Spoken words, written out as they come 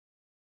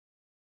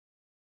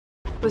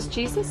Was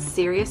Jesus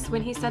serious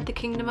when he said the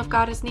kingdom of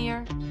God is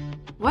near?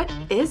 What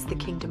is the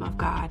kingdom of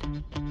God?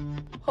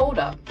 Hold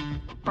up.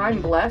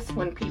 I'm blessed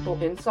when people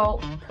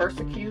insult,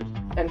 persecute,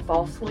 and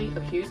falsely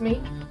accuse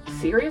me?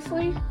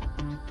 Seriously?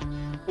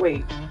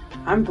 Wait,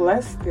 I'm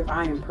blessed if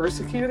I am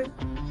persecuted?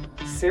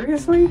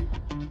 Seriously?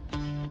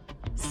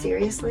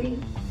 Seriously?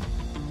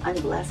 I'm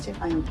blessed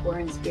if I am poor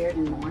in spirit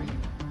and mourn?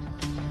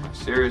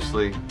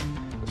 Seriously,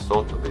 the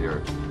salt of the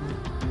earth,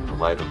 the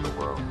light of the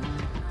world.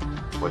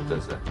 What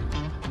does that mean?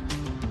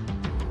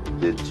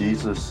 Did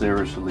Jesus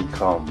seriously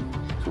come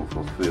to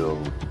fulfill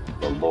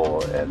the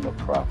law and the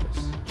prophets?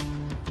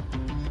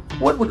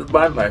 What would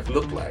my life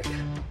look like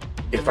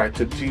if I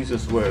took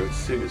Jesus' words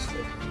seriously?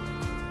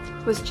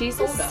 Was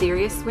Jesus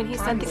serious when he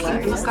said the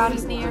kingdom of God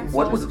is near?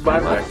 What would my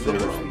life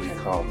look Seriously like?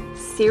 come.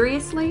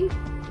 Seriously?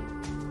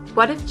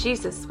 What if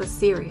Jesus was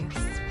serious?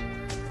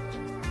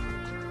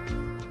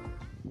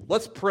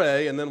 Let's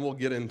pray and then we'll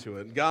get into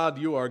it. God,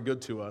 you are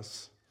good to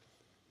us.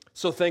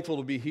 So thankful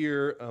to be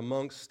here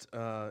amongst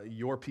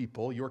your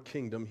people, your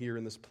kingdom here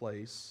in this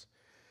place.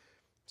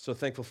 So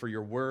thankful for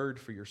your word,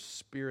 for your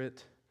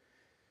spirit.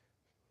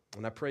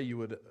 And I pray you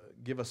would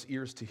give us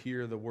ears to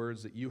hear the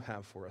words that you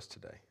have for us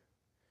today.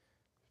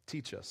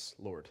 Teach us,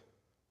 Lord.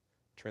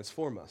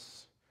 Transform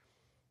us.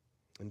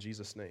 In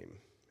Jesus' name,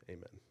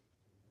 amen.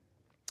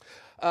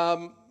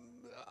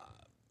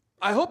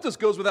 I hope this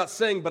goes without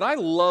saying, but I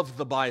love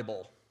the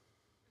Bible.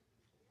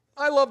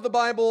 I love the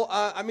Bible.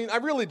 I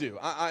really do.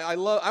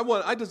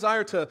 I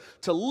desire to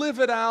live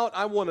it out.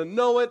 I want to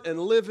know it and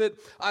live it.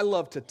 I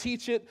love to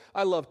teach it.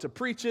 I love to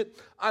preach it.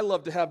 I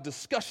love to have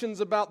discussions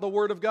about the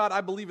Word of God.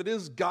 I believe it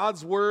is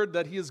God's Word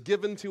that He has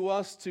given to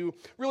us to,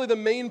 really the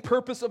main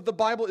purpose of the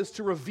Bible is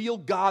to reveal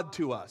God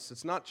to us.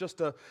 It's not just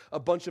a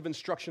bunch of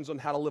instructions on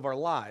how to live our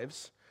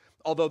lives,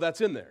 although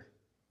that's in there.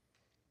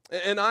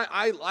 And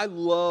I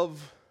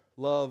love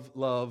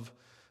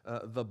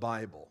the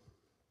Bible.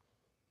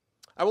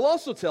 I will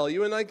also tell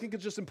you, and I think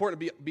it's just important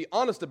to be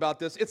honest about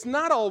this, it's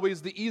not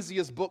always the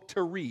easiest book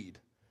to read.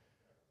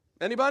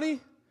 Anybody?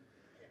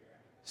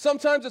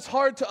 Sometimes it's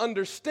hard to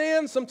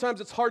understand,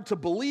 sometimes it's hard to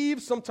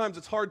believe, sometimes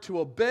it's hard to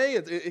obey,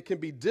 it can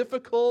be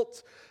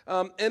difficult,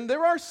 and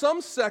there are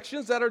some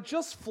sections that are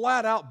just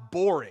flat out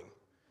boring.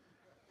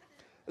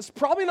 It's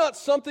probably not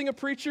something a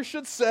preacher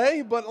should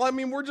say, but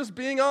we're just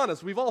being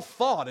honest. We've all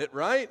thought it,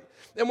 right?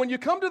 And when you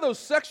come to those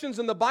sections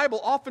in the Bible,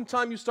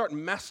 oftentimes you start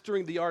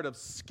mastering the art of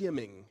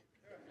skimming.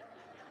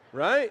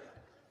 Right?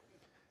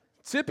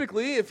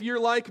 Typically, if you're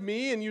like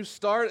me and you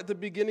start at the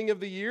beginning of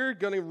the year,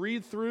 going to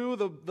read through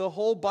the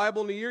whole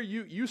Bible in a year,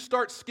 you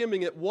start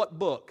skimming at what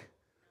book?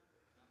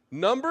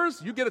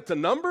 Numbers? You get it to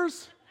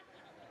Numbers?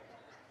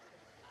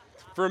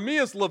 For me,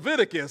 it's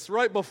Leviticus,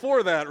 right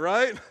before that,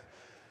 right?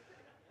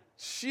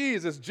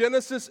 Jesus,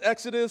 Genesis,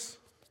 Exodus,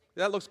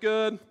 that looks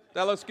good.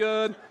 That looks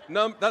good.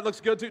 That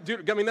looks good too.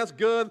 Dude, that's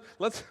good.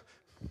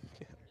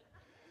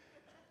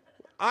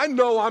 I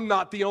know I'm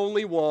not the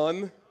only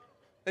one.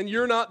 And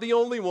you're not the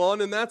only one,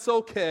 and that's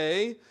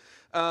okay.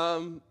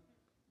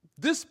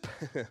 This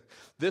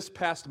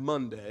past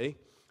Monday,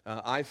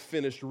 I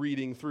finished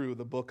reading through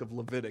the book of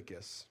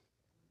Leviticus.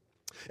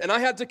 And I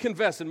had to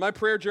confess, in my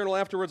prayer journal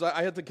afterwards,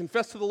 I had to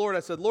confess to the Lord.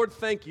 I said, Lord,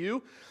 thank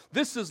you.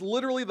 This is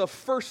literally the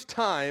first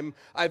time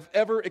I've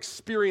ever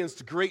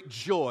experienced great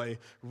joy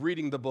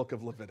reading the book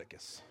of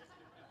Leviticus.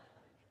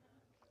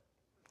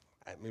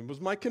 It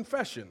was my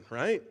confession,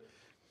 right?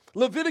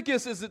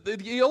 Leviticus is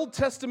the Old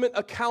Testament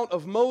account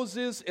of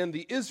Moses and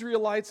the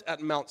Israelites at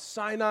Mount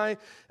Sinai.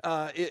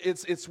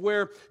 It's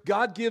where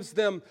God gives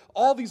them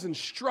all these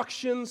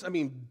instructions,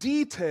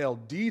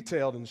 detailed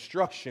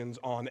instructions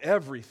on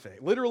everything,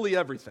 literally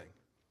everything.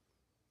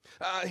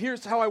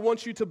 Here's how I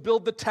want you to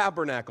build the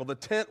tabernacle, the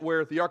tent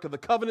where the Ark of the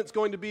Covenant is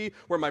going to be,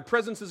 where my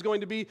presence is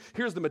going to be.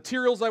 Here's the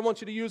materials I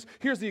want you to use.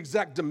 Here's the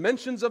exact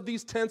dimensions of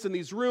these tents and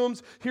these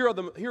rooms. Here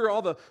are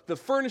all the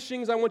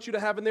furnishings I want you to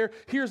have in there.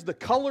 Here's the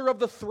color of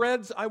the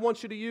threads I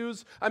want you to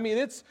use.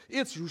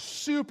 It's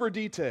super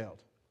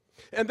detailed.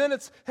 And then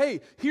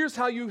here's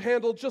how you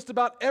handle just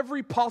about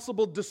every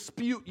possible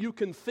dispute you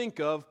can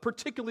think of,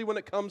 particularly when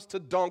it comes to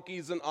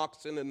donkeys and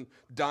oxen and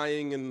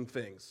dying and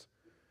things.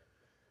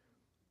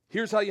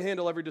 Here's how you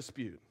handle every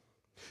dispute.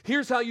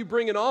 Here's how you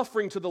bring an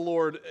offering to the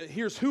Lord.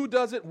 Here's who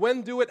does it,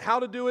 when do it, how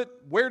to do it,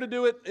 where to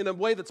do it in a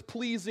way that's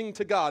pleasing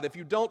to God. If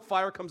you don't,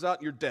 fire comes out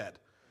and you're dead.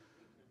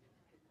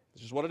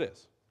 This is what it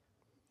is.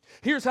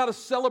 Here's how to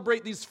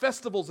celebrate these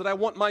festivals that I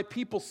want my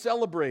people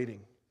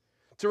celebrating.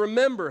 To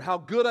remember how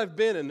good I've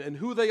been and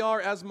who they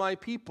are as my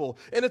people.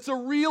 And it's a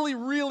really,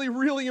 really,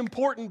 really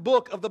important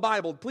book of the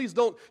Bible. Please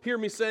don't hear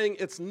me saying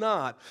it's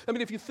not.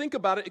 If you think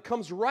about it, it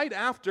comes right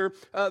after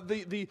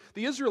the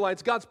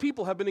Israelites, God's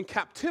people, have been in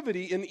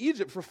captivity in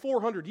Egypt for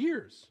 400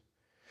 years.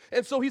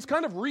 And so he's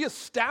kind of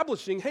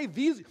reestablishing, hey,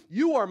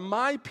 you are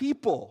my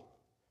people.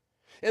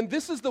 And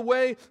this is the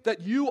way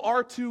that you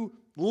are to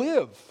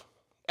live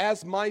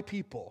as my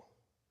people.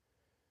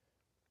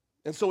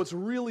 And so it's a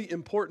really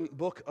important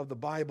book of the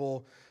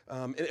Bible.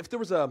 And if there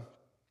was a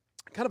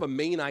kind of a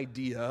main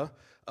idea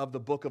of the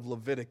book of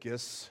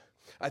Leviticus,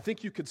 I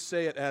think you could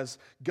say it as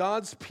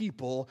God's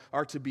people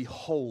are to be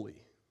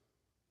holy,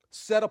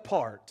 set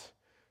apart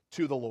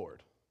to the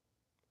Lord.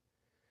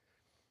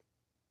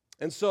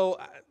 And so,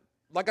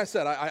 like I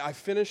said, I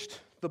finished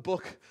the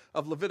book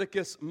of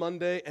Leviticus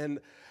Monday, and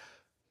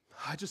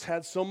I just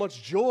had so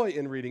much joy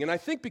in reading. And I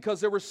think because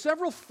there were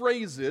several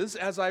phrases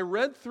as I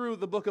read through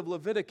the book of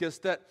Leviticus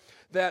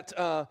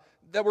that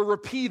were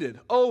repeated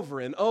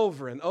over and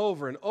over and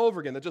over and over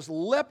again, that just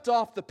leapt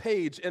off the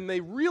page, and they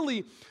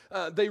really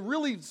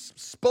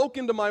spoke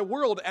into my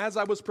world as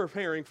I was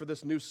preparing for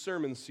this new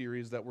sermon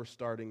series that we're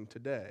starting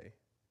today.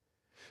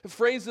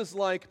 Phrases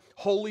like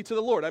holy to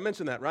the Lord. I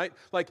mentioned that, right?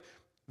 Like,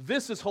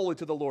 this is holy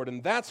to the Lord,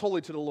 and that's holy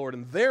to the Lord,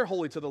 and they're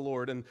holy to the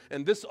Lord, and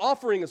this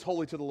offering is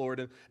holy to the Lord,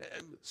 and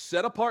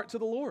set apart to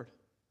the Lord.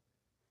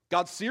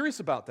 God's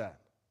serious about that.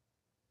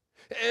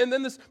 And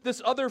then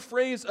this other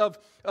phrase of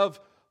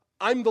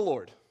I'm the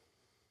Lord.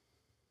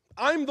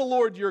 I'm the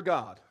Lord your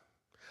God.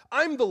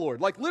 I'm the Lord.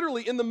 Like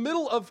literally in the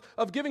middle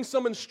of giving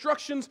some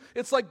instructions,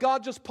 it's like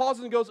God just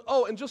pauses and goes,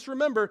 oh, and just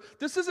remember,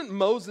 this isn't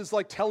Moses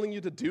like telling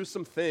you to do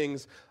some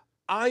things.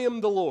 I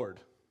am the Lord.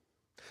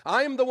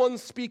 I am the one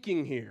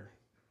speaking here.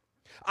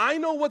 I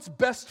know what's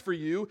best for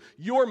you.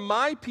 You're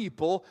my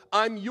people.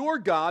 I'm your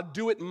God.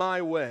 Do it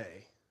my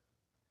way.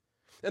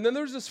 And then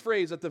there's this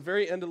phrase at the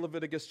very end of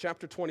Leviticus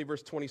chapter 20,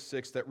 verse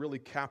 26 that really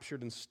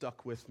captured and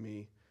stuck with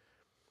me.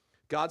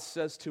 God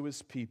says to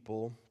his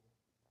people,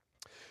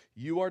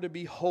 you are to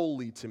be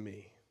holy to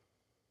me,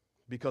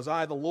 because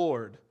I, the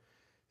Lord,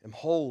 am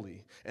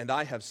holy, and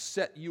I have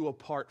set you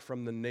apart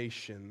from the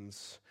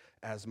nations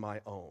as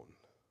my own.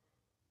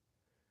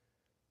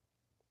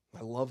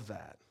 I love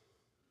that.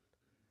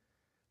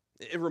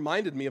 It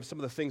reminded me of some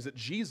of the things that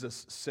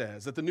Jesus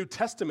says, that the New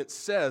Testament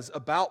says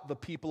about the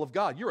people of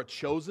God. You're a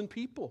chosen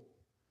people.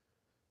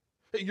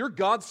 You're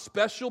God's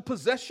special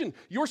possession.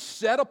 You're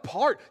set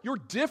apart. You're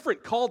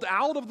different, called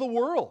out of the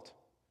world.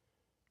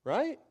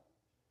 Right?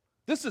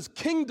 This is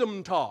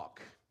kingdom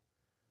talk.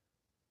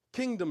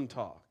 Kingdom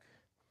talk.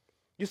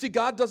 You see,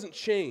 God doesn't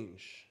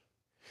change.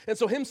 And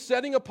so him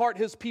setting apart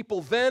his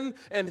people then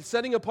and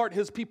setting apart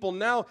his people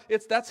now,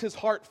 that's his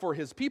heart for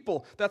his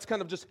people. That's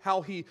kind of just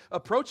how he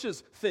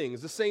approaches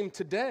things. The same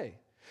today.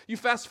 You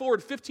fast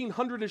forward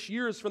 1,500-ish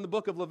years from the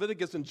book of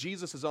Leviticus and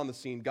Jesus is on the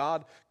scene.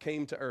 God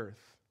came to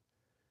earth.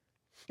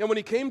 And when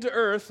he came to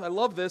earth, I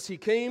love this, he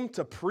came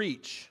to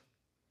preach.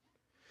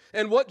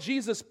 And what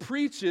Jesus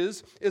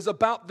preaches is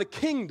about the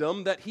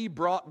kingdom that he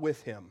brought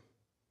with him.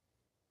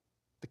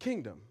 The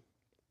kingdom.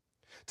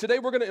 Today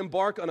we're going to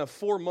embark on a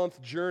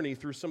 4-month journey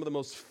through some of the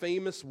most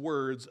famous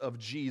words of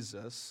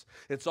Jesus.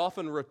 It's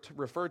often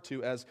referred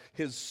to as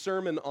his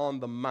Sermon on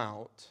the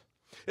Mount.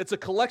 It's a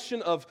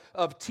collection of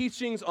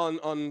teachings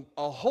on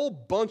a whole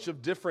bunch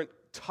of different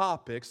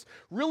topics,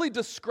 really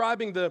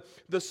describing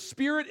the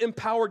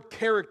Spirit-empowered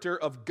character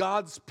of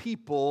God's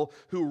people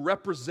who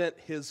represent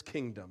his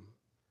kingdom.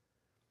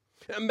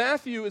 And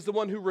Matthew is the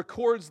one who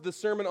records the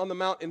Sermon on the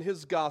Mount in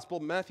his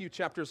gospel, Matthew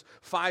chapters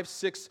 5,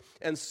 6,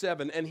 and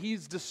 7. And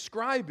he's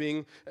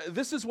describing,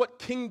 this is what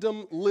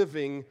kingdom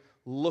living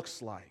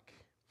looks like.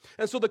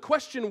 And so the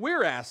question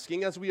we're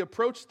asking as we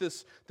approach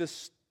this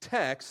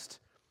text,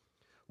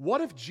 what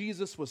if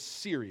Jesus was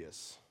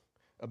serious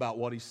about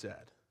what he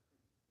said?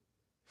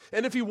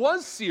 And if he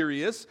was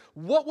serious,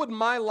 what would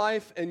my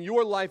life and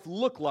your life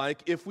look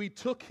like if we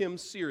took him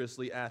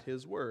seriously at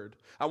his word?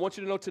 I want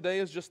you to know today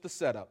is just the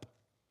setup.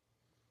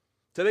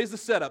 Today's the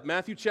setup.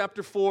 Matthew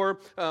chapter 4,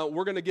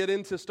 we're going to get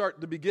into start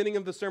the beginning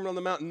of the Sermon on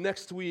the Mount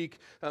next week.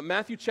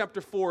 Matthew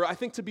chapter 4, I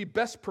think to be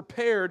best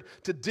prepared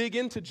to dig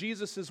into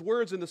Jesus'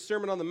 words in the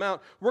Sermon on the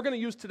Mount, we're going to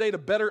use today to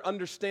better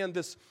understand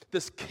this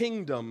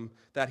kingdom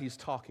that he's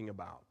talking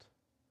about.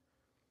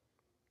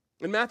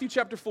 In Matthew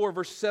chapter 4,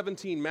 verse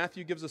 17,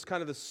 Matthew gives us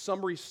kind of the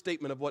summary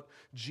statement of what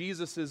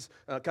Jesus'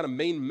 kind of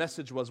main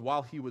message was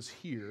while he was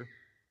here.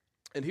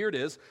 And here it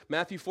is,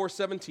 Matthew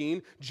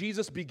 4:17,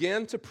 Jesus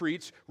began to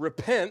preach,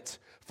 repent,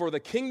 for the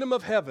kingdom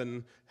of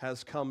heaven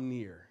has come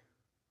near.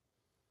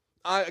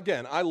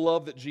 I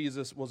love that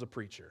Jesus was a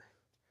preacher.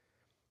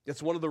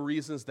 It's one of the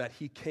reasons that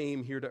he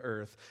came here to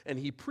earth, and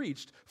he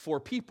preached for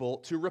people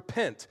to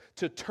repent,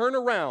 to turn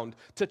around,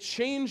 to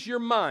change your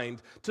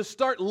mind, to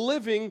start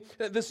living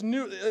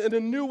in a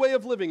new way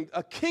of living.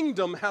 A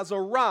kingdom has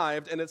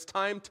arrived, and it's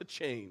time to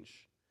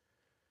change.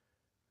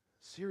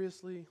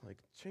 Seriously? Like,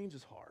 change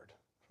is hard.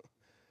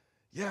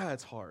 Yeah,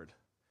 it's hard,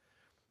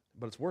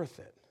 but it's worth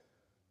it.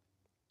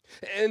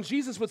 And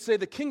Jesus would say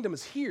the kingdom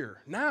is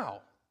here,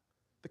 now.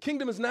 The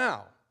kingdom is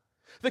now.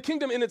 The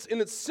kingdom in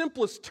its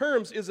simplest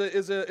terms is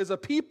a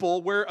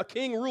people where a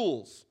king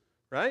rules,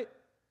 right?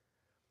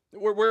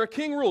 Where a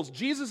king rules.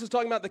 Jesus is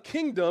talking about the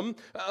kingdom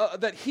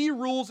that he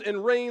rules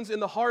and reigns in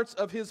the hearts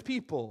of his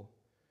people.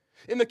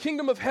 In the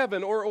kingdom of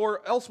heaven,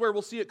 or elsewhere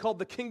we'll see it called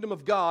the kingdom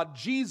of God,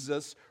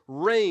 Jesus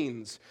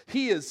reigns.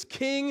 He is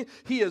king.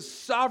 He has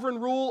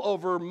sovereign rule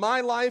over my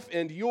life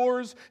and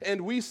yours,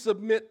 and we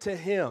submit to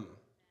him.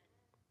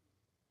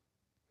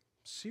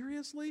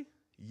 Seriously?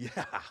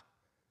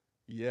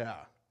 Yeah.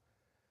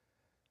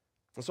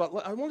 And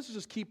so I want us to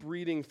just keep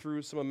reading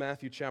through some of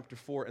Matthew chapter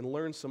 4 and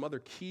learn some other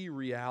key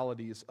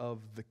realities of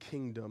the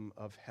kingdom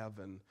of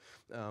heaven.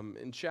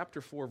 In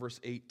chapter 4, verse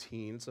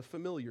 18, it's a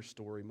familiar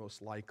story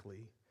most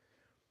likely.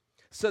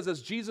 It says,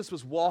 as Jesus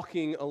was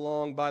walking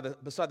along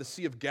beside the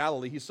Sea of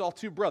Galilee, he saw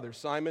two brothers,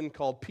 Simon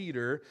called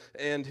Peter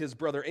and his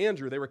brother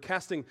Andrew. They were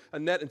casting a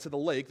net into the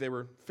lake. They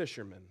were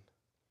fishermen.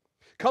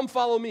 Come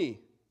follow me,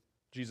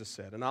 Jesus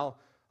said, and I'll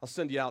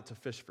send you out to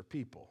fish for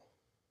people.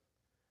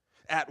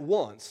 At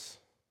once,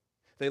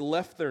 they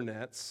left their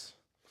nets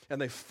and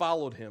they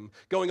followed him.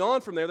 Going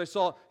on from there, they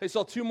saw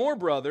two more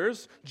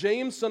brothers,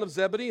 James, son of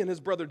Zebedee, and his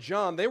brother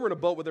John. They were in a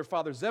boat with their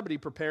father Zebedee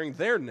preparing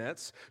their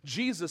nets.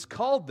 Jesus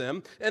called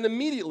them, and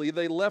immediately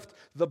they left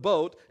the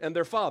boat and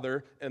their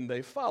father, and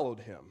they followed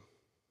him.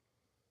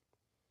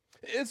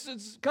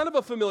 It's kind of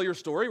a familiar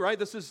story, right?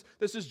 This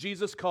is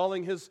Jesus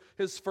calling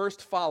his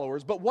first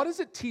followers. But what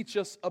does it teach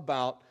us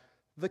about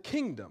the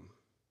kingdom?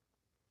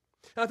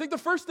 And I think the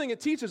first thing it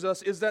teaches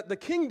us is that the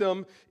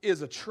kingdom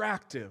is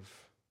attractive.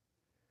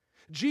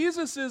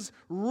 Jesus'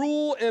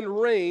 rule and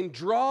reign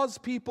draws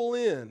people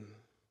in.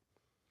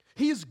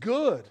 He's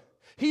good.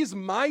 He's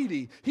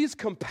mighty. He's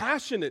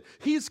compassionate.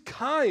 He's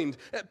kind.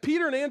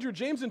 Peter and Andrew,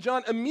 James and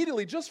John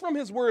immediately, just from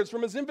his words,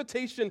 from his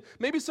invitation,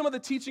 maybe some of the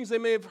teachings they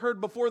may have heard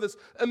before this,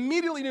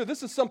 immediately knew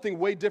this is something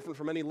way different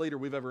from any leader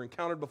we've ever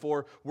encountered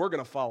before. We're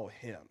going to follow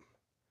him.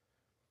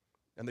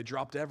 And they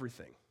dropped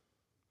everything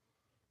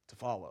to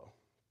follow.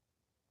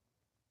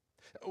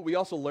 We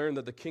also learned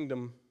that the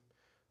kingdom,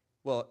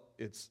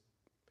 it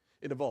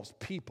involves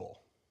people,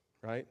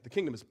 right? The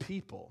kingdom is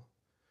people.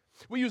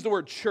 We use the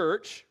word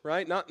church,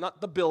 right?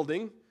 Not the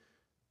building.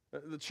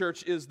 The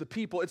church is the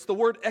people. It's the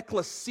word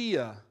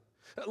ecclesia.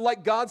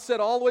 Like God said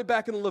all the way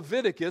back in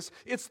Leviticus,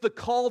 it's the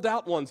called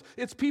out ones.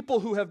 It's people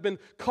who have been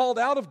called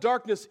out of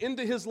darkness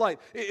into his light.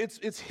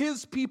 It's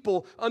his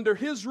people under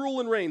his rule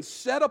and reign,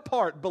 set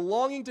apart,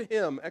 belonging to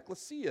him,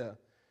 ecclesia.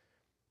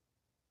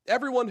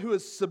 Everyone who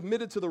is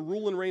submitted to the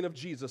rule and reign of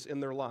Jesus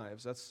in their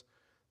lives.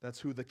 That's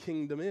who the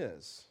kingdom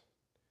is.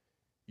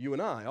 You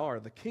and I are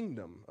the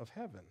kingdom of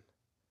heaven.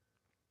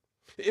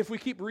 If we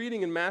keep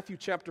reading in Matthew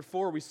chapter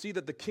 4, we see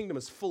that the kingdom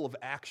is full of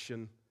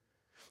action.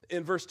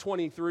 In verse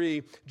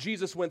 23,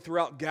 Jesus went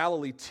throughout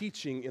Galilee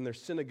teaching in their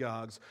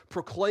synagogues,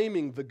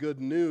 proclaiming the good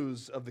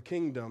news of the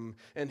kingdom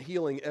and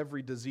healing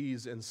every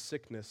disease and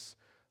sickness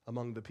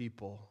among the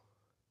people.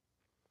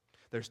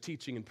 There's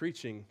teaching and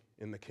preaching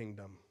in the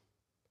kingdom.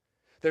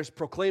 There's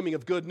proclaiming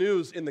of good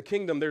news in the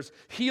kingdom. There's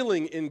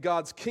healing in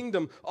God's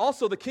kingdom.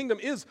 Also, the kingdom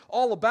is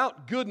all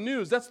about good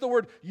news. That's the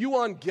word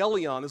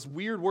euangelion, this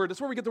weird word.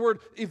 That's where we get the word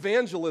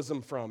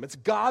evangelism from. It's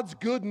God's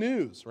good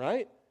news,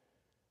 right?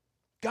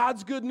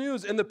 God's good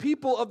news. And the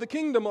people of the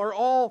kingdom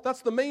are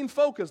that's the main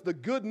focus, the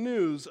good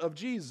news of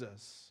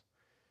Jesus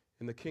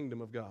in the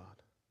kingdom of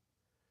God.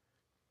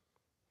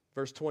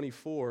 Verse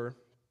 24,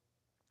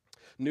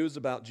 news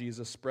about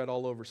Jesus spread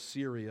all over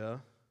Syria,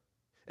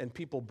 and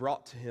people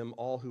brought to him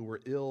all who were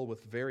ill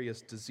with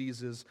various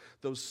diseases,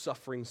 those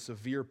suffering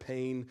severe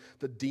pain,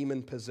 the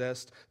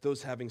demon-possessed,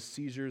 those having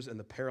seizures, and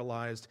the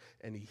paralyzed,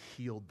 and he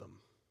healed them.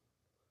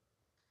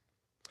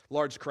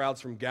 Large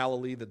crowds from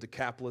Galilee, the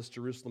Decapolis,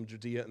 Jerusalem,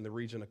 Judea, and the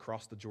region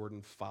across the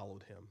Jordan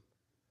followed him.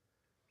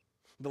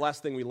 The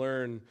last thing we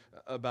learn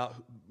about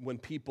when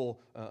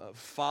people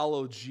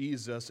follow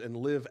Jesus and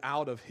live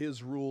out of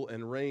his rule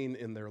and reign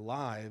in their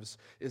lives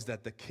is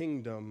that the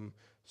kingdom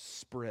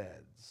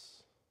spreads.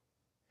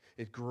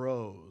 It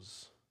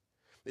grows.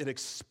 It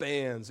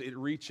expands. It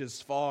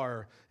reaches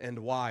far and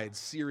wide.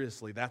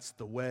 Seriously, that's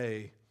the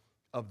way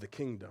of the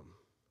kingdom.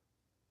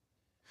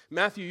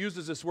 Matthew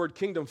uses this word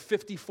kingdom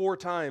 54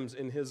 times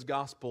in his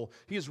gospel.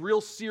 He is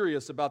real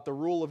serious about the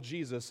rule of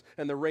Jesus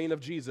and the reign of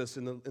Jesus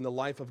in the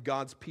life of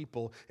God's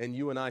people, and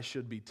you and I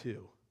should be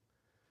too.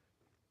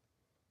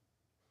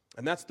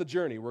 And that's the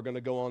journey we're going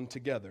to go on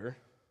together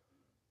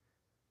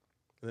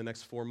in the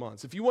next 4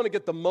 months. If you want to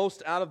get the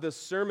most out of this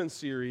sermon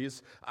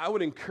series, I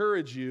would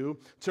encourage you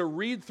to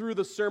read through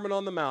the Sermon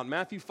on the Mount,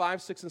 Matthew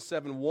 5, 6, and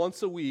 7,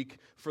 once a week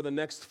for the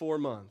next 4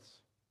 months.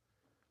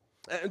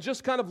 And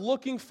just kind of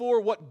looking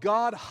for what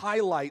God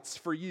highlights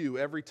for you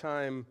every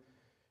time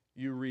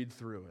you read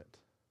through it.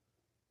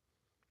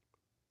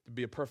 It'd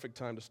be a perfect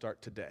time to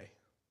start today.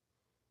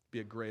 Be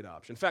a great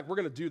option. In fact, we're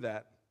going to do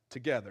that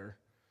together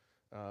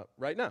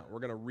right now. We're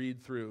going to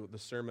read through the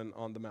Sermon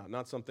on the Mount.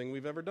 Not something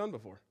we've ever done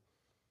before,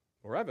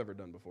 or I've ever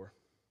done before.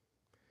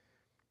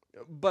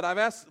 But I've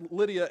asked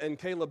Lydia and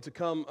Caleb to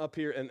come up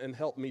here and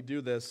help me do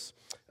this.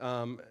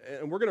 And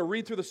we're going to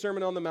read through the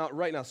Sermon on the Mount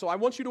right now. So I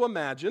want you to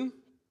imagine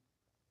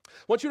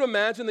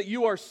that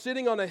you are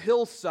sitting on a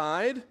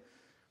hillside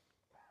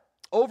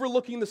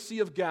overlooking the Sea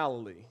of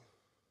Galilee.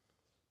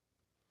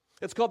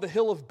 It's called the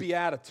Hill of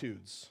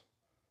Beatitudes.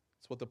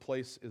 That's what the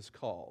place is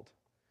called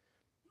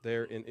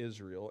there in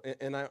Israel.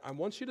 And I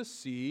want you to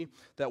see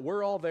that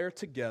we're all there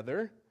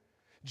together.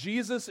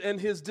 Jesus and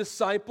his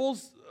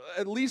disciples,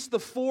 at least the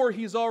 4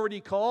 he's already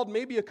called,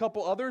 maybe a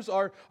couple others,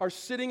 are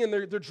sitting and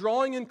they're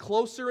drawing in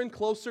closer and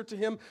closer to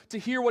him to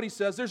hear what he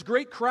says. There's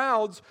great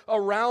crowds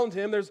around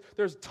him.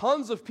 There's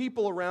tons of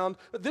people around.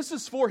 This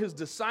is for his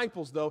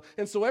disciples, though.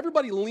 And so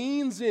everybody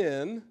leans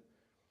in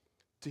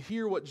to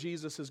hear what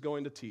Jesus is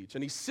going to teach.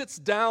 And he sits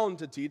down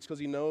to teach because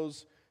he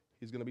knows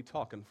he's going to be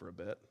talking for a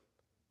bit.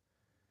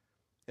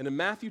 And in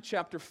Matthew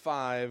chapter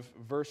 5,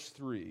 verse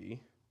 3,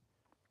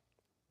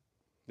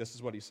 this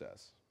is what he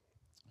says.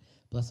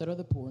 Blessed are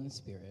the poor in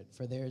spirit,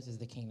 for theirs is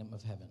the kingdom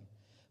of heaven.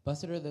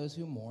 Blessed are those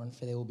who mourn,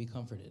 for they will be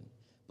comforted.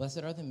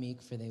 Blessed are the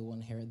meek, for they will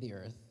inherit the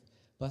earth.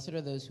 Blessed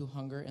are those who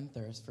hunger and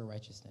thirst for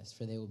righteousness,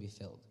 for they will be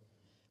filled.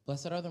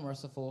 Blessed are the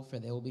merciful, for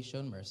they will be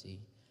shown mercy.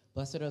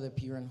 Blessed are the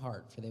pure in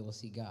heart, for they will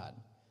see God.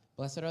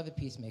 Blessed are the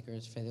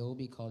peacemakers, for they will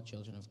be called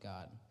children of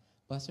God.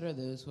 Blessed are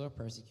those who are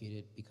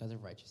persecuted because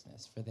of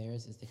righteousness, for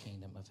theirs is the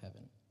kingdom of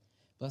heaven.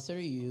 Blessed are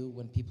you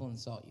when people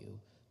insult you,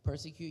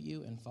 persecute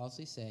you, and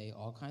falsely say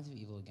all kinds of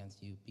evil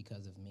against you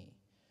because of me.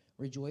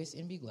 Rejoice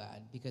and be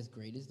glad, because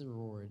great is the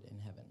reward in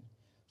heaven.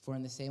 For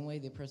in the same way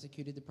they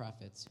persecuted the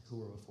prophets who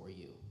were before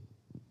you.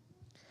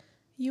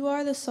 You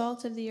are the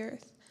salt of the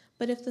earth.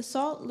 But if the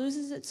salt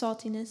loses its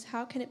saltiness,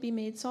 how can it be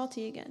made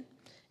salty again?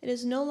 It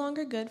is no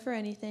longer good for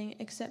anything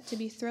except to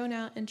be thrown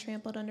out and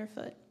trampled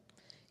underfoot.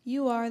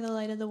 You are the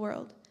light of the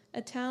world.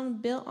 A town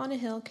built on a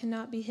hill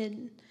cannot be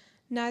hidden.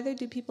 Neither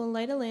do people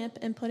light a lamp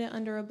and put it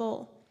under a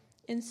bowl.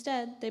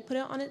 Instead, they put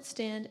it on its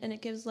stand, and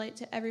it gives light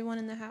to everyone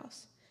in the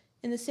house.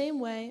 In the same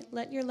way,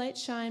 let your light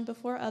shine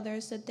before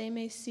others, that they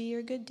may see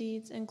your good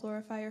deeds and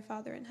glorify your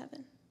Father in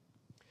heaven.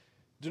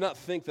 Do not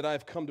think that I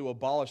have come to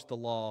abolish the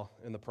law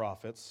and the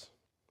prophets.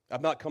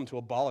 I've not come to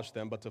abolish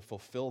them, but to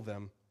fulfill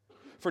them.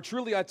 For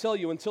truly I tell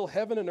you, until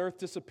heaven and earth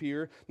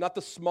disappear, not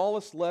the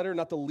smallest letter,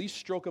 not the least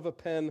stroke of a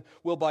pen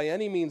will by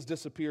any means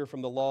disappear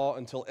from the law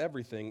until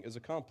everything is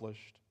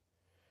accomplished.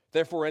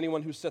 Therefore,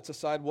 anyone who sets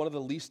aside one of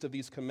the least of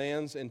these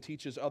commands and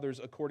teaches others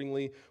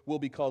accordingly will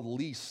be called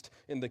least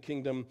in the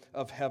kingdom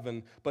of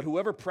heaven. But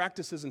whoever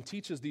practices and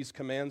teaches these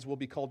commands will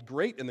be called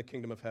great in the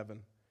kingdom of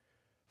heaven.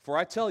 For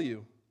I tell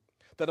you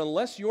that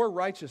unless your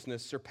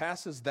righteousness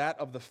surpasses that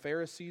of the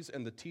Pharisees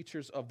and the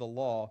teachers of the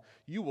law,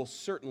 you will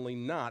certainly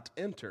not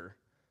enter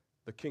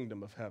the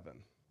kingdom of heaven.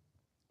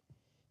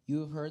 You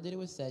have heard that it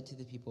was said to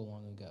the people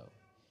long ago,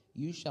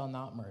 you shall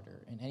not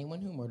murder, and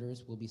anyone who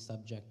murders will be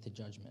subject to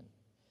judgment.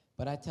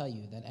 But I tell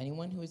you that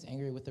anyone who is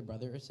angry with a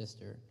brother or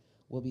sister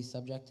will be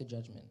subject to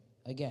judgment.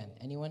 Again,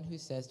 anyone who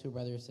says to a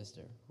brother or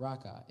sister,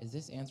 Raka, is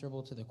this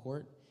answerable to the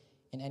court?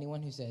 And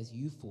anyone who says,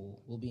 you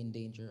fool, will be in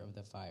danger of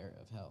the fire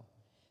of hell.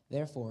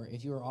 Therefore,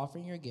 if you are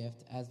offering your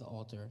gift as the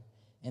altar,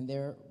 and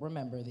there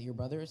remember that your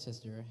brother or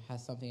sister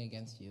has something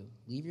against you,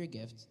 leave your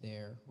gift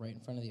there right in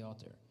front of the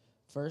altar.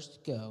 First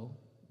go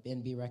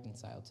and be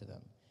reconciled to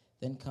them.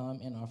 Then come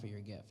and offer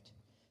your gift.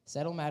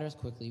 Settle matters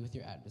quickly with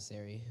your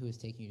adversary who is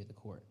taking you to the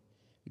court.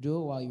 Do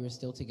it while you are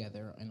still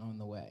together and on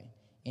the way.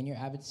 And your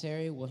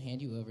adversary will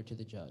hand you over to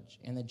the judge,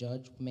 and the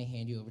judge may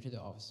hand you over to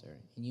the officer,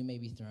 and you may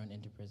be thrown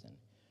into prison.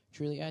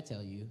 Truly I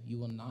tell you, you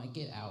will not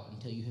get out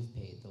until you have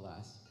paid the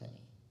last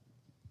penny.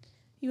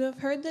 You have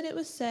heard that it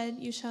was said,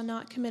 you shall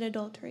not commit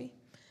adultery.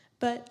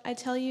 But I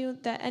tell you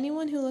that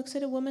anyone who looks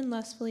at a woman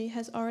lustfully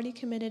has already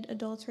committed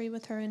adultery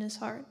with her in his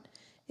heart.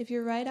 If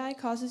your right eye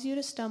causes you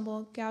to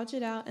stumble, gouge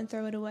it out and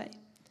throw it away.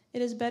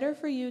 It is better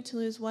for you to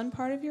lose one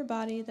part of your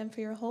body than for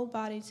your whole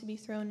body to be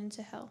thrown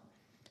into hell.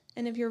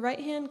 And if your right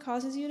hand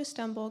causes you to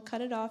stumble,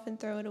 cut it off and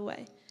throw it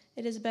away.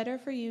 It is better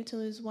for you to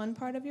lose one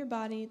part of your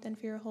body than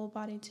for your whole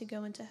body to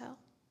go into hell.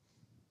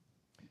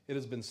 It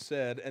has been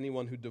said,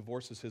 anyone who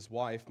divorces his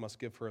wife must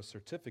give her a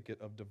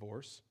certificate of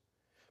divorce.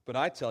 But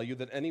I tell you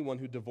that anyone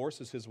who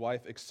divorces his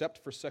wife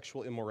except for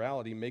sexual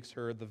immorality makes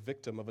her the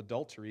victim of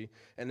adultery,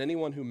 and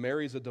anyone who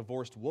marries a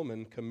divorced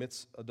woman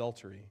commits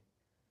adultery.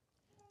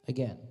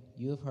 Again,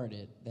 you have heard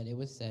it, that it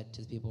was said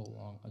to the people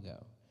long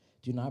ago,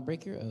 do not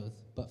break your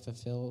oath, but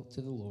fulfill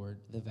to the Lord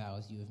the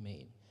vows you have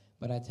made.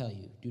 But I tell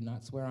you, do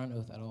not swear on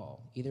oath at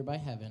all, either by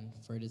heaven,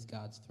 for it is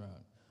God's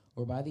throne,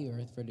 or by the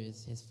earth, for it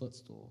is his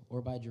footstool,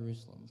 or by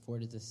Jerusalem, for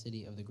it is the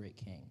city of the great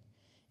king.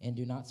 And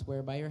do not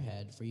swear by your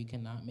head, for you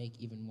cannot make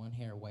even one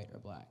hair white or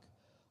black.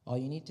 All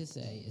you need to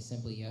say is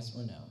simply yes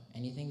or no.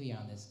 Anything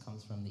beyond this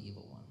comes from the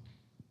evil one.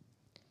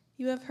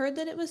 You have heard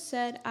that it was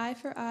said, eye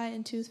for eye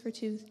and tooth for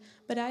tooth.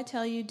 But I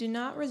tell you, do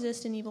not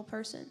resist an evil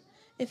person.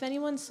 If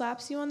anyone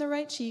slaps you on the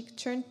right cheek,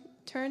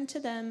 turn to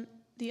them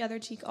the other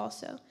cheek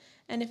also.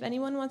 And if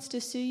anyone wants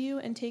to sue you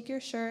and take your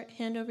shirt,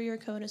 hand over your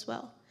coat as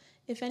well.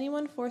 If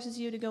anyone forces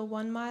you to go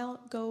 1 mile,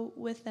 go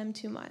with them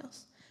 2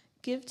 miles.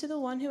 Give to the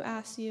one who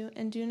asks you,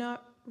 and do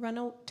not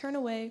turn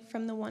away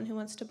from the one who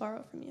wants to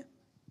borrow from you.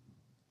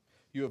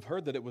 You have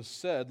heard that it was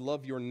said,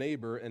 love your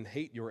neighbor and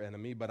hate your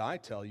enemy, but I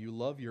tell you,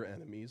 love your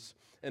enemies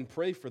and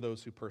pray for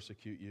those who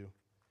persecute you,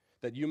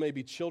 that you may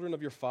be children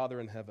of your Father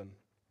in heaven.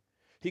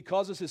 He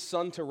causes his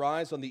sun to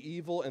rise on the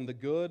evil and the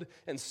good,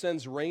 and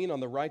sends rain on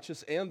the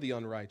righteous and the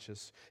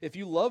unrighteous. If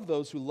you love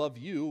those who love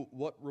you,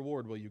 what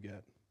reward will you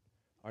get?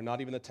 Are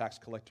not even the tax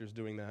collectors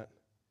doing that?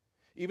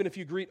 Even if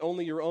you greet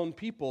only your own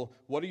people,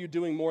 what are you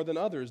doing more than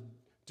others?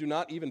 Do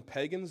not even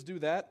pagans do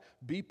that?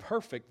 Be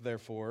perfect,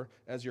 therefore,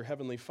 as your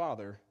heavenly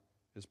Father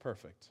is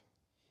perfect.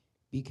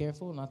 Be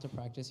careful not to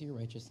practice your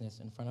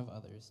righteousness in front of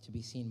others to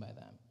be seen by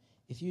them.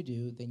 If you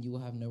do, then you will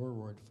have no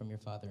reward from your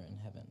Father in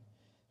heaven.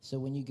 So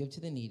when you give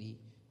to the needy,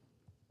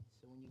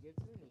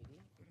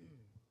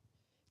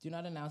 do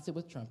not announce it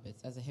with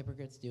trumpets, as the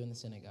hypocrites do in the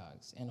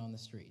synagogues and on the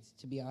streets,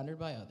 to be honored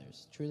by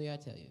others. Truly I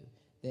tell you,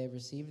 they have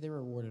received their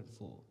reward in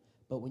full.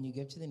 But when you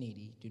give to the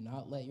needy, do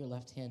not let your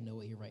left hand know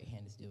what your right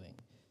hand is doing,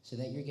 so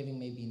that your giving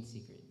may be in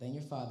secret. Then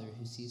your Father,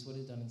 who sees what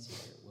is done in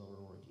secret, will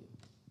reward you.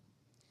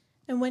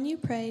 And when you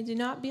pray, do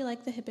not be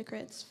like the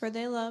hypocrites, for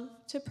they love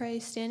to pray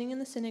standing in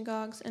the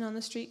synagogues and on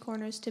the street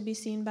corners to be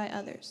seen by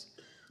others.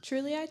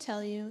 Truly I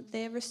tell you,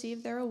 they have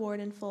received their reward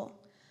in full.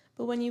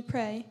 But when you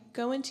pray,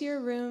 go into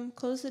your room,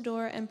 close the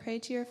door, and pray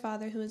to your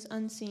Father who is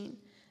unseen.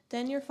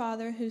 Then your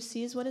Father, who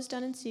sees what is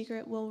done in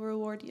secret, will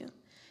reward you.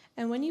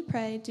 And when you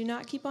pray, do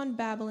not keep on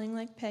babbling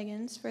like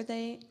pagans, for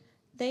they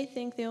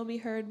think they will be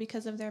heard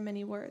because of their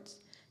many words.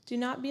 Do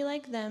not be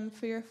like them,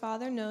 for your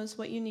Father knows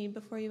what you need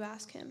before you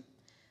ask him.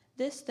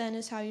 This then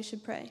is how you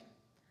should pray.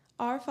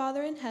 Our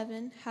Father in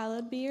heaven,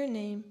 hallowed be your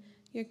name.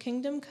 Your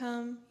kingdom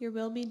come, your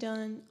will be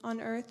done,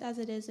 on earth as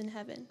it is in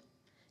heaven.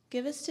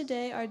 Give us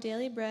today our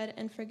daily bread,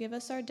 and forgive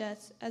us our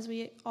debts, as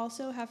we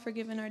also have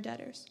forgiven our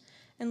debtors.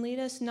 And lead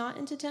us not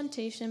into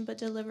temptation, but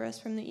deliver us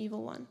from the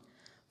evil one.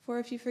 For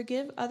if you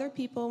forgive other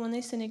people when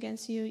they sin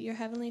against you, your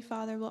heavenly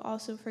Father will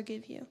also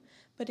forgive you.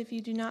 But if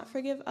you do not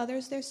forgive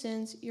others their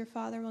sins, your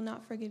Father will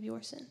not forgive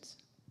your sins.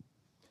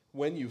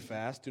 When you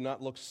fast, do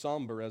not look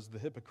somber as the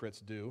hypocrites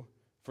do,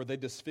 for they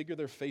disfigure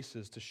their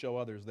faces to show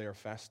others they are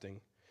fasting.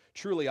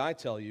 Truly, I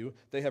tell you,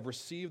 they have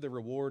received their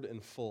reward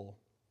in full.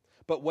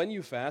 But when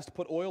you fast,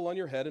 put oil on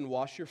your head and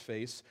wash your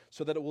face,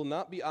 so that it will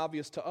not be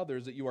obvious to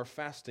others that you are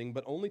fasting,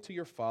 but only to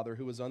your Father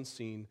who is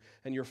unseen.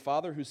 And your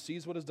Father who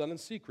sees what is done in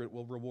secret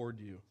will reward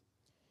you.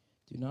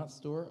 Do not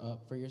store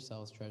up for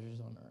yourselves treasures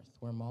on earth,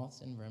 where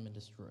moths and vermin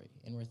destroy,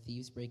 and where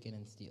thieves break in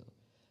and steal.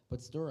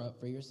 But store up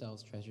for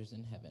yourselves treasures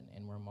in heaven,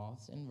 and where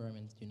moths and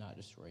vermin do not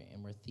destroy,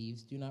 and where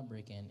thieves do not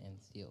break in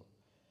and steal.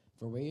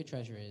 For where your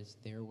treasure is,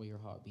 there will your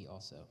heart be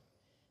also.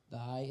 The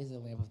eye is the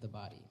lamp of the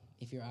body.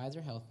 If your eyes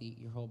are healthy,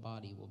 your whole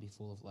body will be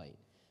full of light.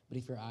 But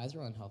if your eyes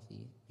are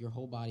unhealthy, your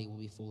whole body will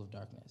be full of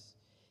darkness.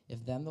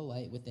 If then the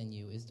light within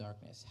you is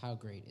darkness, how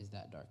great is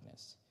that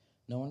darkness?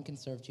 No one can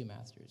serve two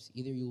masters.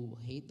 Either you will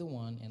hate the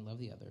one and love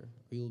the other,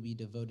 or you will be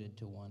devoted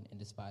to one and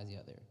despise the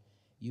other.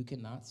 You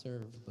cannot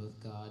serve both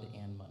God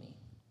and money.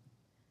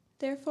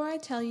 Therefore I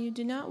tell you,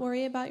 do not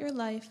worry about your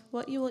life,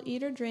 what you will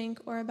eat or drink,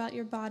 or about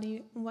your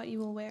body, what you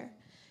will wear.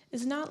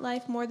 Is not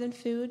life more than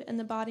food, and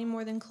the body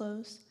more than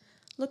clothes?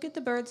 Look at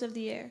the birds of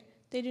the air.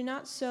 They do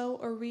not sow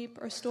or reap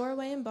or store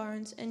away in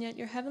barns, and yet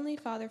your heavenly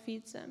Father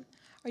feeds them.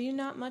 Are you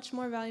not much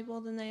more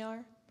valuable than they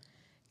are?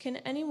 Can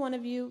any one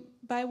of you,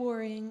 by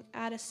worrying,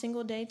 add a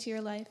single day to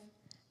your life?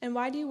 And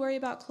why do you worry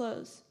about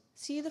clothes?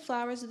 See the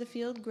flowers of the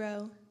field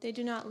grow. They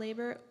do not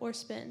labor or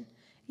spin.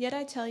 Yet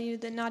I tell you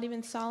that not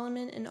even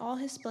Solomon in all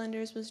his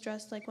splendors was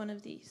dressed like one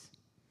of these.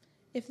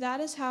 If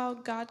that is how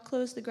God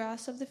clothes the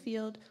grass of the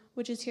field,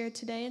 which is here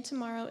today and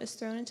tomorrow is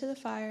thrown into the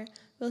fire,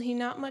 will he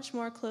not much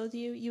more clothe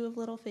you, you of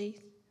little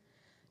faith?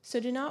 So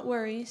do not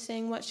worry,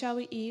 saying, what shall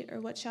we eat, or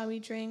what shall we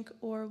drink,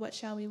 or what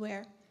shall we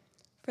wear?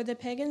 For the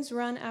pagans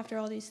run after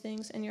all these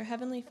things, and your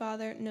heavenly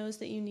Father knows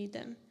that you need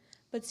them.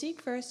 But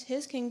seek first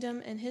his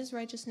kingdom and his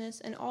righteousness,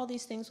 and all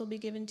these things will be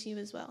given to you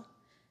as well.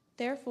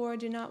 Therefore,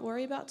 do not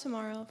worry about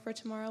tomorrow, for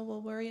tomorrow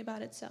will worry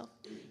about itself.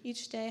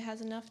 Each day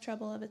has enough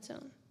trouble of its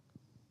own.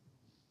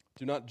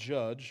 Do not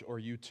judge, or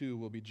you too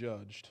will be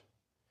judged.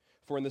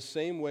 For in the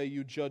same way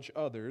you judge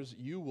others,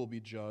 you will be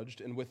judged,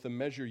 and with the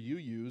measure you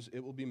use,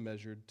 it will be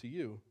measured to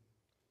you.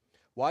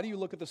 Why do you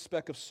look at the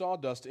speck of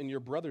sawdust in your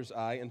brother's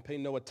eye and pay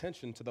no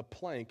attention to the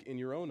plank in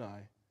your own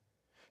eye?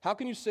 How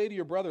can you say to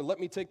your brother, let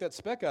me take that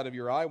speck out of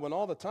your eye, when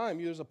all the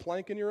time there's a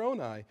plank in your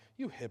own eye?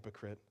 You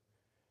hypocrite.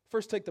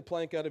 First take the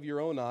plank out of your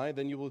own eye,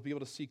 then you will be able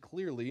to see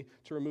clearly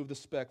to remove the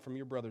speck from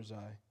your brother's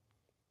eye.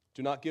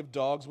 Do not give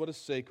dogs what is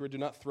sacred. Do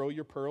not throw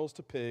your pearls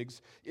to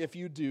pigs. If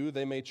you do,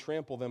 they may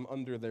trample them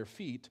under their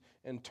feet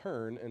and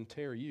turn and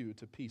tear you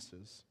to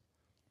pieces.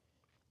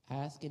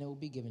 Ask, and it will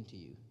be given to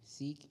you.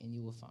 Seek, and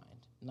you will find.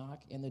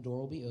 Knock, and the door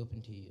will be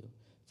opened to you.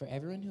 For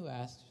everyone who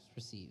asks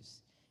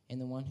receives, and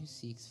the one who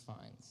seeks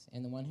finds,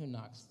 and the one who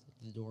knocks,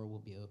 the door will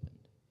be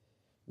opened.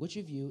 Which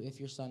of you, if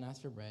your son asks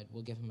for bread,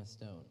 will give him a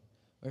stone?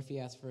 Or if he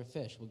asks for a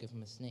fish, will give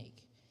him a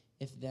snake?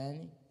 If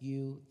then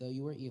you, though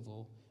you are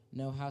evil,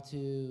 know how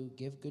to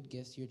give good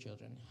gifts to your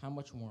children, how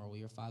much more will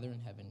your Father in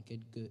heaven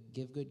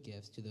give good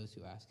gifts to those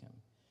who ask him?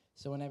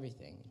 So in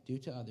everything, do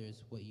to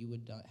others what you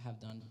would have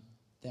done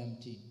them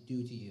to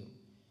do to you.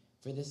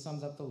 For this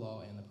sums up the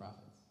law and the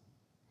prophets.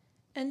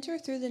 Enter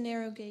through the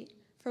narrow gate,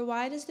 for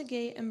wide is the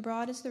gate and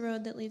broad is the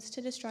road that leads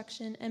to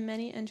destruction, and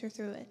many enter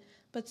through it.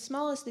 But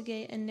small is the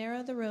gate and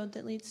narrow the road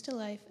that leads to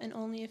life, and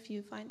only a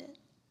few find it.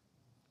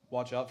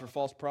 Watch out for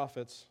false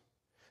prophets.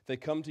 They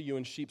come to you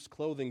in sheep's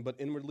clothing, but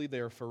inwardly they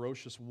are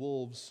ferocious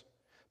wolves.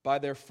 By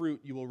their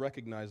fruit you will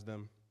recognize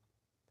them.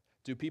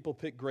 Do people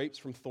pick grapes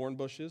from thorn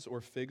bushes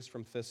or figs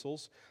from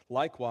thistles?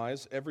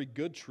 Likewise, every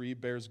good tree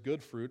bears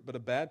good fruit, but a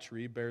bad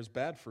tree bears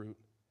bad fruit.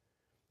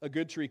 A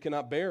good tree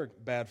cannot bear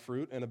bad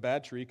fruit, and a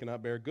bad tree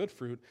cannot bear good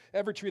fruit.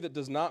 Every tree that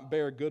does not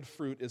bear good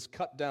fruit is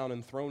cut down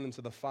and thrown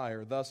into the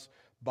fire. Thus,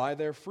 by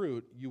their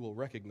fruit you will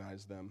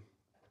recognize them.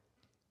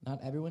 Not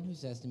everyone who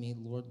says to me,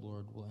 Lord,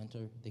 Lord, will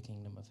enter the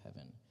kingdom of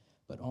heaven,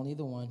 but only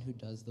the one who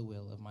does the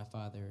will of my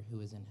Father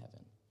who is in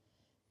heaven.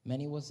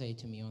 Many will say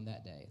to me on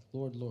that day,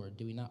 Lord, Lord,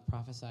 do we not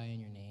prophesy in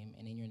your name,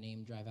 and in your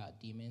name drive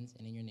out demons,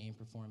 and in your name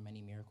perform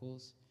many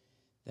miracles?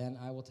 Then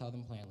I will tell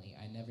them plainly,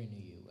 I never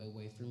knew you.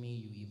 Away from me,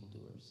 you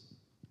evildoers.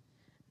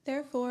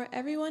 Therefore,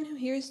 everyone who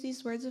hears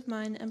these words of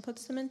mine and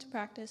puts them into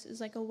practice is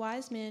like a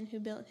wise man who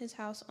built his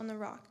house on the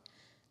rock.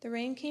 The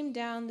rain came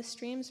down, the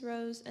streams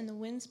rose, and the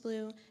winds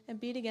blew and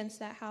beat against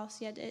that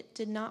house, yet it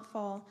did not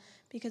fall,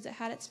 because it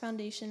had its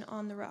foundation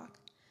on the rock.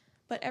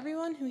 But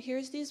everyone who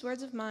hears these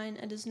words of mine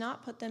and does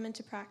not put them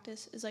into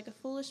practice is like a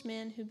foolish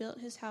man who built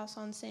his house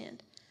on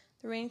sand.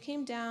 The rain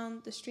came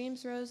down, the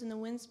streams rose, and the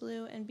winds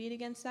blew and beat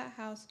against that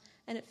house,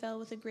 and it fell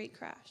with a great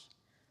crash.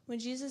 When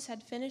Jesus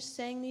had finished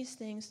saying these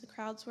things, the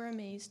crowds were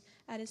amazed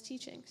at his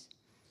teachings,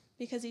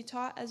 because he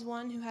taught as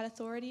one who had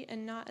authority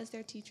and not as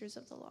their teachers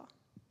of the law.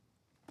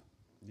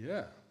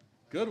 Yeah,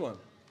 good one.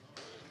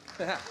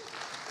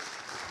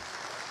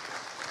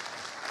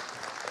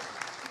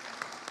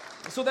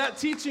 So that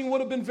teaching would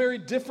have been very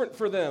different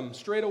for them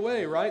straight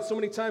away, right? So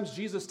many times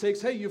Jesus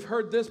takes, hey, you've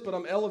heard this, but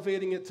I'm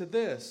elevating it to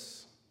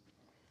this.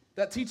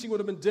 That teaching would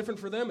have been different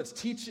for them.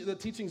 The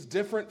teaching's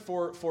different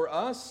for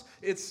us.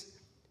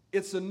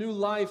 It's a new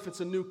life.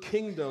 It's a new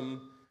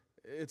kingdom.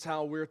 It's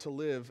how we're to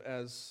live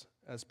as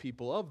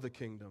people of the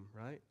kingdom,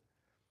 right?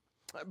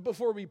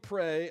 Before we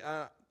pray,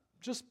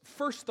 just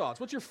first thoughts.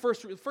 What's your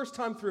first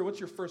time through? What's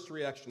your first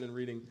reaction in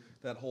reading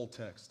that whole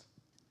text?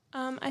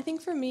 I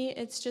think for me,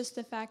 it's just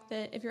the fact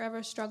that if you're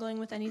ever struggling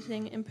with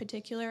anything in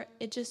particular,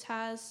 it just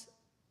has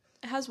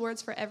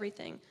words for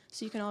everything.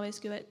 So you can always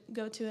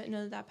go to it and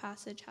know that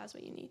passage has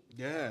what you need.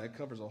 Yeah, it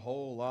covers a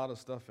whole lot of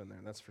stuff in there,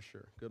 that's for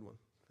sure. Good one.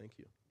 Thank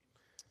you.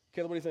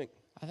 Caleb, what do you think?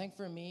 I think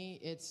for me,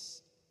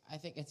 I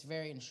think it's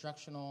very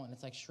instructional and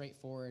it's like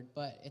straightforward,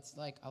 but it's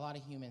like a lot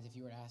of humans, if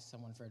you were to ask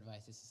someone for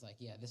advice, it's just like,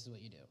 yeah, this is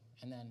what you do.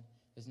 And then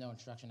there's no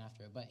instruction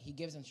after it. But he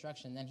gives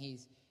instruction, then he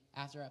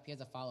has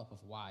a follow-up of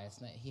why.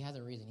 He has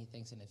a reason, he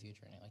thinks in the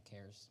future, and he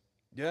cares.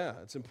 Yeah,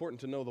 it's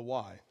important to know the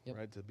why, Yep.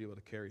 right, to be able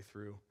to carry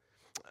through.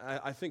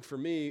 I think for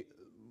me,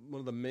 one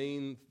of the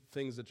main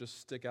things that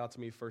just stick out to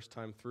me first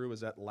time through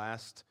is that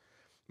last,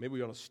 maybe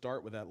we ought to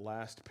start with that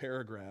last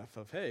paragraph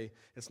of, hey,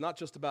 it's not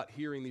just about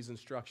hearing these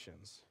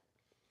instructions.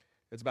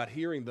 It's about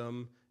hearing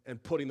them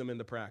and putting them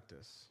into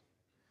practice.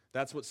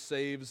 That's what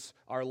saves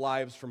our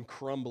lives from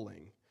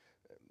crumbling.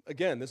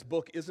 Again, this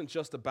book isn't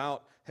just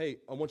about, hey,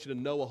 I want you to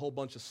know a whole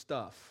bunch of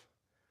stuff.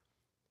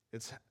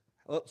 It's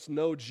let's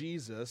know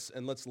Jesus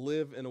and let's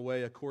live in a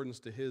way according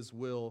to his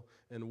will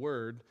and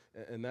word,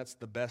 and that's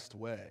the best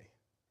way,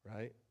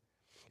 right?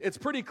 It's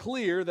pretty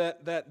clear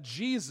that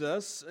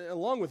Jesus,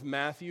 along with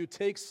Matthew,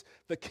 takes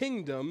the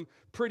kingdom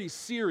pretty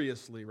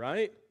seriously,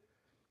 right?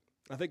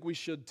 I think we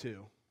should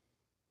too.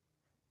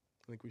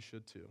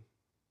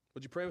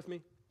 Would you pray with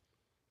me?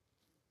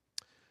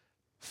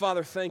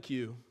 Father, thank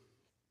you.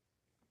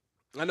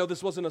 I know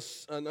this wasn't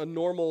a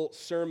normal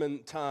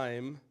sermon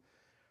time,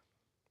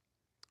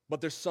 but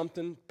there's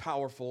something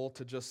powerful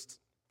to just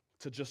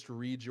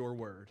read your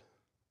word.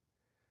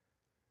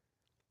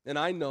 And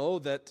I know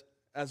that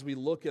as we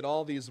look at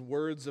all these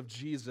words of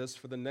Jesus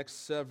for the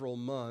next several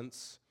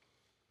months,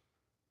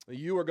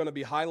 you are going to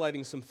be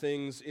highlighting some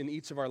things in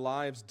each of our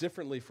lives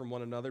differently from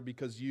one another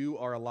because you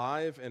are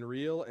alive and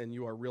real and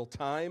you are real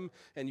time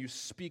and you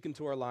speak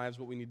into our lives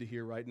what we need to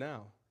hear right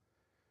now.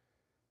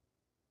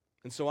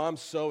 And so I'm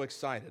so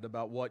excited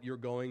about what you're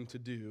going to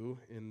do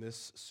in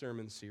this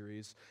sermon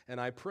series. And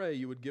I pray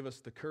you would give us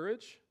the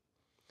courage,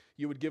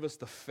 you would give us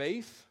the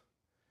faith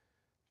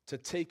to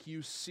take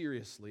you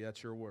seriously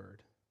at your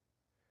word.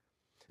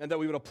 And that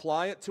we would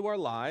apply it to our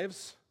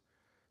lives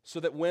so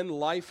that when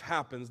life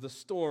happens, the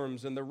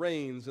storms and the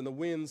rains and the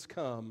winds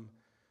come,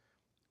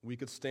 we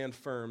could stand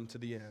firm to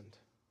the end.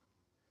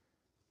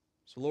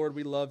 So Lord,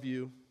 we love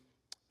you.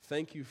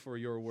 Thank you for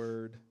your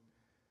word.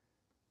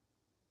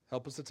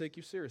 Help us to take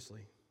you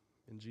seriously.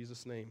 In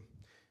Jesus' name,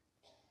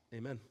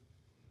 amen.